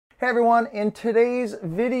Hey everyone, in today's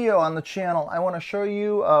video on the channel, I want to show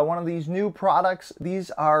you one of these new products.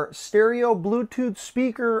 These are stereo Bluetooth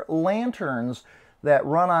speaker lanterns that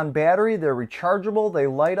run on battery. They're rechargeable, they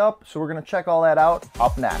light up, so we're going to check all that out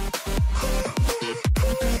up next.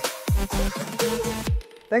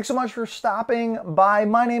 Thanks so much for stopping by.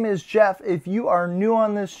 My name is Jeff. If you are new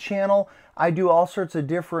on this channel, I do all sorts of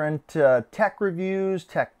different tech reviews,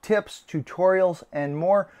 tech tips, tutorials, and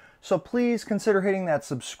more. So please consider hitting that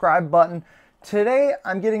subscribe button. Today,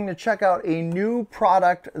 I'm getting to check out a new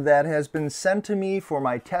product that has been sent to me for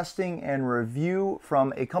my testing and review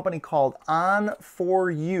from a company called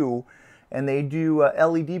Onforu, and they do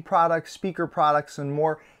LED products, speaker products, and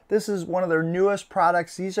more. This is one of their newest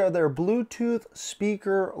products. These are their Bluetooth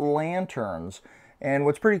speaker lanterns. And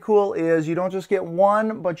what's pretty cool is you don't just get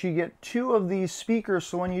one, but you get two of these speakers.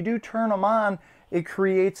 So when you do turn them on, it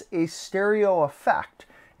creates a stereo effect.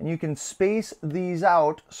 And you can space these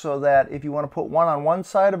out so that if you want to put one on one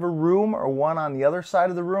side of a room or one on the other side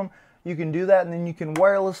of the room, you can do that, and then you can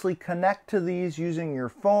wirelessly connect to these using your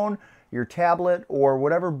phone, your tablet, or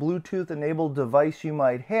whatever Bluetooth enabled device you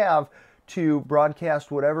might have to broadcast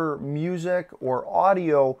whatever music or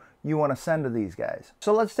audio you want to send to these guys.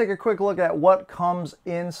 So let's take a quick look at what comes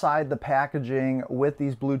inside the packaging with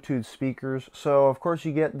these Bluetooth speakers. So of course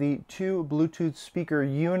you get the two Bluetooth speaker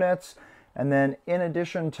units, and then in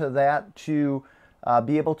addition to that, to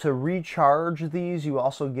be able to recharge these, you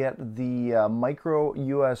also get the micro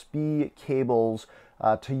USB cables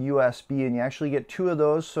to USB, and you actually get two of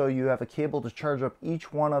those, so you have a cable to charge up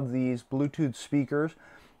each one of these Bluetooth speakers.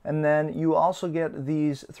 And then you also get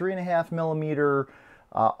these 3.5 millimeter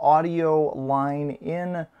audio line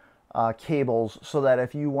in cables, so that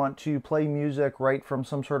if you want to play music right from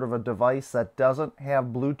some sort of a device that doesn't have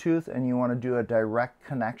Bluetooth and you want to do a direct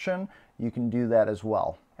connection, you can do that as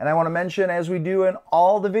well. And I want to mention, as we do in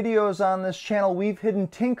all the videos on this channel, we've hidden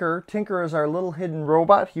Tinker. Tinker is our little hidden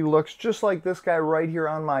robot. He looks just like this guy right here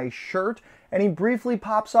on my shirt, and he briefly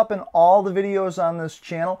pops up in all the videos on this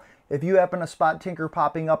channel. If you happen to spot Tinker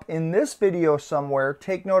popping up in this video somewhere,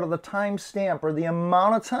 take note of the timestamp or the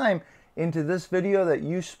amount of time into this video that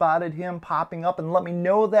you spotted him popping up, and let me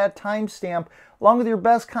know that timestamp along with your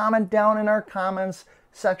best comment down in our comments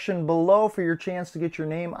section below for your chance to get your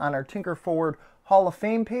name on our Tinker Forward Hall of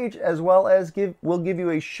Fame page, as well as we'll give you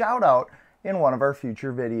a shout out in one of our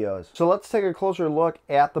future videos. So let's take a closer look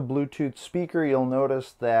at the Bluetooth speaker. You'll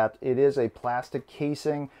notice that it is a plastic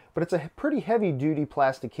casing, but it's a pretty heavy duty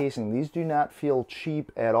plastic casing. These do not feel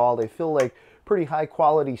cheap at all. They feel like pretty high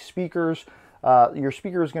quality speakers. Your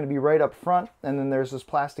speaker is going to be right up front, and then there's this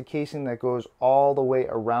plastic casing that goes all the way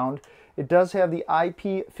around. It does have the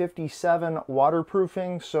IP57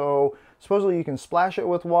 waterproofing, so supposedly you can splash it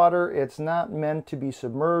with water. It's not meant to be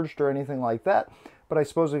submerged or anything like that, but I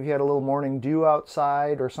suppose if you had a little morning dew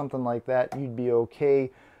outside or something like that, you'd be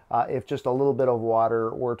okay if just a little bit of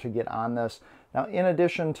water were to get on this. Now, in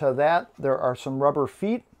addition to that, there are some rubber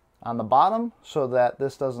feet on the bottom so that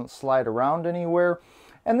this doesn't slide around anywhere.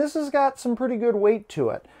 And this has got some pretty good weight to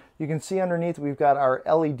it. You can see underneath we've got our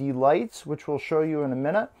LED lights, which we'll show you in a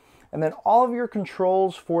minute. And then all of your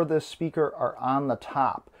controls for this speaker are on the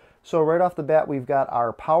top. So right off the bat, we've got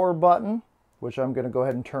our power button, which I'm going to go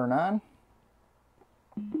ahead and turn on.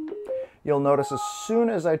 You'll notice as soon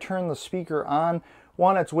as I turn the speaker on,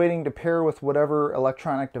 one, it's waiting to pair with whatever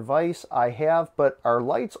electronic device I have, but our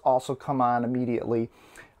lights also come on immediately.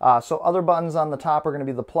 So other buttons on the top are going to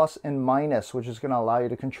be the plus and minus, which is going to allow you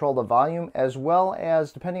to control the volume, as well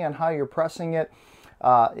as, depending on how you're pressing it,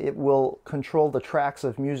 it will control the tracks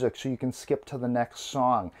of music so you can skip to the next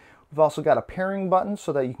song. We've also got a pairing button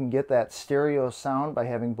so that you can get that stereo sound by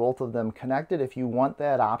having both of them connected if you want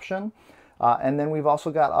that option. And then we've also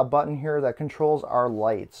got a button here that controls our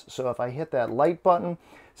lights. So if I hit that light button,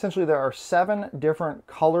 essentially there are 7 different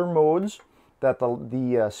color modes that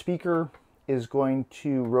the speaker is going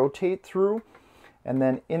to rotate through. And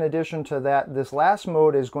then in addition to that, this last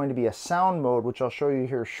mode is going to be a sound mode, which I'll show you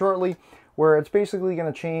here shortly, where it's basically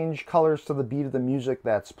going to change colors to the beat of the music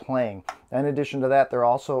that's playing. In addition to that, there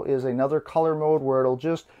also is another color mode where it'll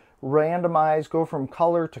just randomize, go from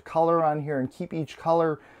color to color on here, and keep each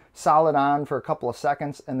color solid on for a couple of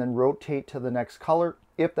seconds, and then rotate to the next color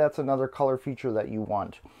if that's another color feature that you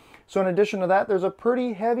want. So in addition to that, there's a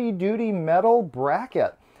pretty heavy duty metal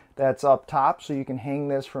bracket that's up top, so you can hang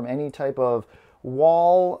this from any type of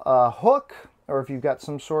wall hook, or if you've got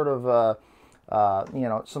some sort of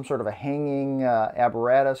some sort of a hanging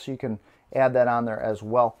apparatus, you can add that on there as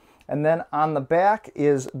well. And then on the back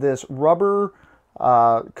is this rubber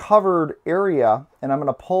covered area, and I'm going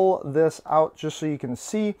to pull this out just so you can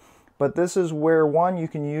see. But this is where, one, you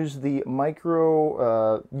can use the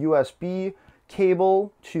micro USB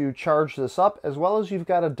cable to charge this up, as well as you've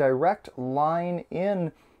got a direct line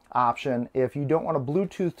in option. If you don't want to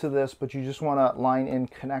Bluetooth to this, but you just want to line in,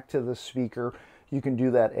 connect to the speaker, you can do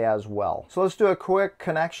that as well. So let's do a quick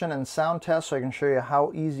connection and sound test so I can show you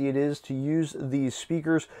how easy it is to use these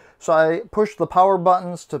speakers. So I pushed the power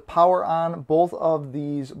buttons to power on both of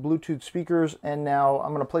these Bluetooth speakers, and now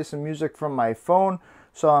I'm going to play some music from my phone.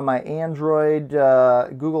 So on my Android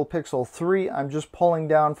Google Pixel 3, I'm just pulling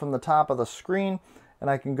down from the top of the screen, and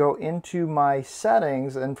I can go into my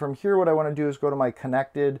settings, and from here what I want to do is go to my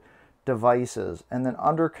connected devices, and then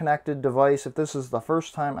under connected device, if this is the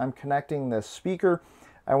first time I'm connecting this speaker,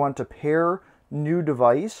 I want to pair new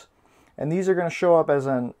device, and these are going to show up as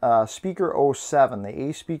an speaker 07, the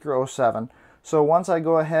A speaker 07. So once I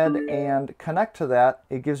go ahead and connect to that,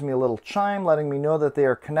 it gives me a little chime letting me know that they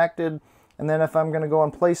are connected. And then if I'm going to go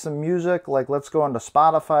and play some music, like let's go onto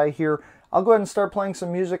Spotify here, I'll go ahead and start playing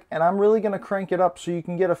some music, and I'm really going to crank it up so you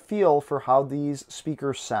can get a feel for how these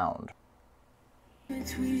speakers sound.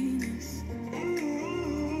 Between us.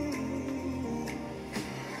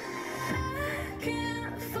 I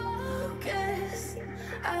can't focus,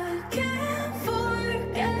 I can't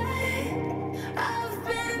forget. I've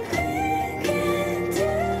been thinking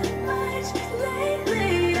too much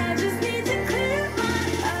lately. I just need to clear my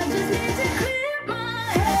head. I just need to clear my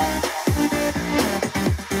head.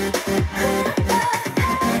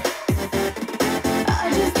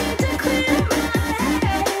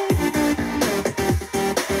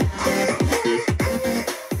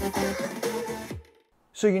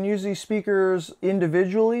 So you can use these speakers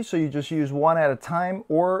individually, so you just use one at a time,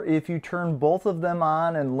 or if you turn both of them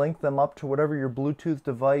on and link them up to whatever your Bluetooth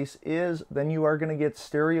device is, then you are going to get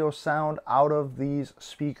stereo sound out of these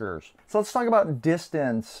speakers. So let's talk about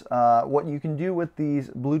distance. What you can do with these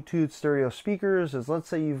Bluetooth stereo speakers is, let's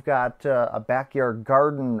say you've got a backyard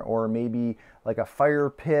garden, or maybe like a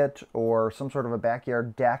fire pit or some sort of a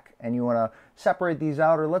backyard deck, and you want to separate these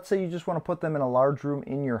out, or let's say you just want to put them in a large room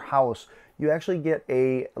in your house. You actually get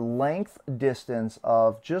a length distance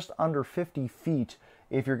of just under 50 feet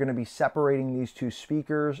if you're going to be separating these two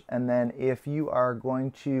speakers. And then if you are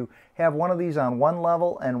going to have one of these on one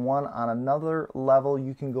level and one on another level,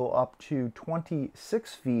 you can go up to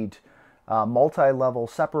 26 feet multi-level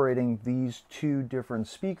separating these two different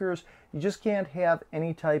speakers. You just can't have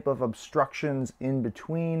any type of obstructions in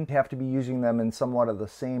between. You have to be using them in somewhat of the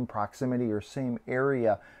same proximity or same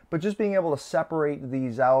area. But just being able to separate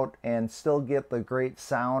these out and still get the great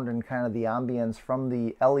sound and kind of the ambience from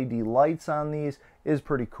the LED lights on these is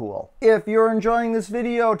pretty cool. If you're enjoying this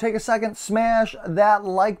video, take a second, smash that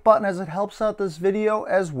like button, as it helps out this video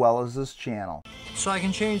as well as this channel. So I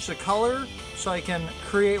can change the color, so I can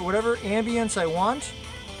create whatever ambience I want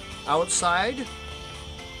outside.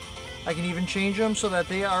 I can even change them so that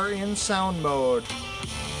they are in sound mode.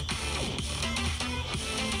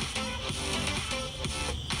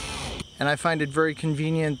 And I find it very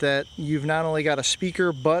convenient that you've not only got a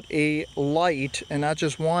speaker but a light, and not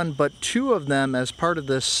just one but two of them as part of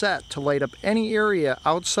this set to light up any area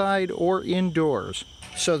outside or indoors.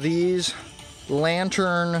 So these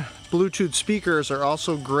lantern Bluetooth speakers are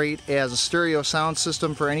also great as a stereo sound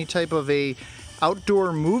system for any type of a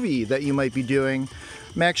outdoor movie that you might be doing.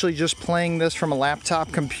 I'm actually just playing this from a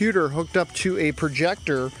laptop computer hooked up to a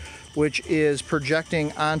projector, which is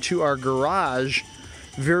projecting onto our garage.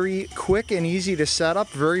 Very quick and easy to set up,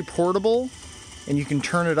 very portable, and you can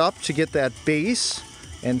turn it up to get that bass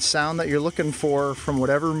and sound that you're looking for from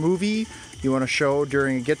whatever movie you want to show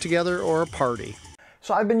during a get-together or a party.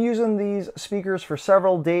 So I've been using these speakers for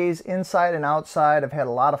several days inside and outside. I've had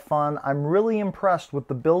a lot of fun. I'm really impressed with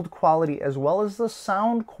the build quality as well as the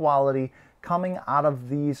sound quality coming out of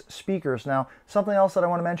these speakers. Now, something else that I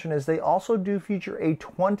want to mention is they also do feature a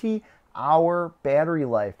 20-hour battery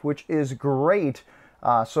life, which is great.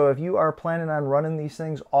 So if you are planning on running these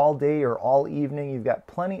things all day or all evening, you've got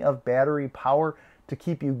plenty of battery power to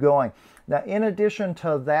keep you going. Now, in addition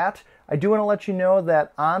to that, I do want to let you know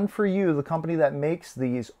that Onforu, the company that makes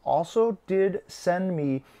these, also did send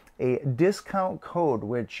me a discount code,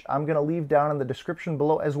 which I'm going to leave down in the description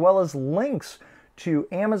below, as well as links to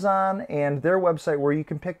Amazon and their website where you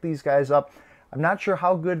can pick these guys up. I'm not sure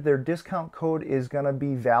how good their discount code is going to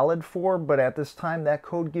be valid for, but at this time that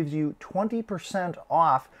code gives you 20%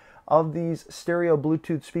 off of these stereo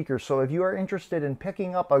Bluetooth speakers. So if you are interested in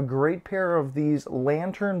picking up a great pair of these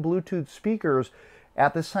lantern Bluetooth speakers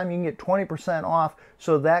At this time, you can get 20% off,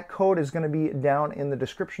 so that code is going to be down in the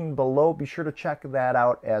description below. Be sure to check that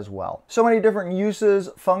out as well. So many different uses,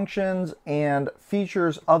 functions, and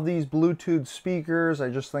features of these Bluetooth speakers. I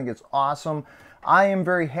just think it's awesome. I am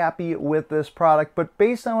very happy with this product, but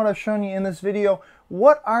based on what I've shown you in this video,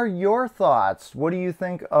 what are your thoughts? What do you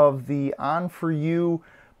think of the Onforu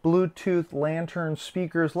Bluetooth lantern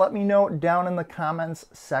speakers? Let me know down in the comments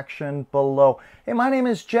section below. Hey, my name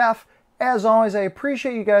is Jeff. As always, I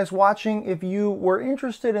appreciate you guys watching. If you were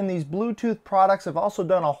interested in these Bluetooth products, I've also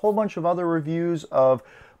done a whole bunch of other reviews of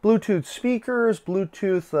Bluetooth speakers,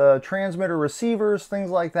 Bluetooth transmitter receivers, things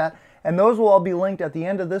like that. And those will all be linked at the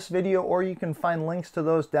end of this video, or you can find links to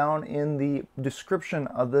those down in the description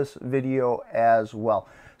of this video as well.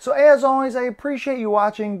 So as always, I appreciate you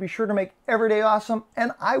watching. Be sure to make every day awesome,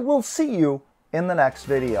 and I will see you in the next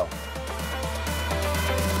video.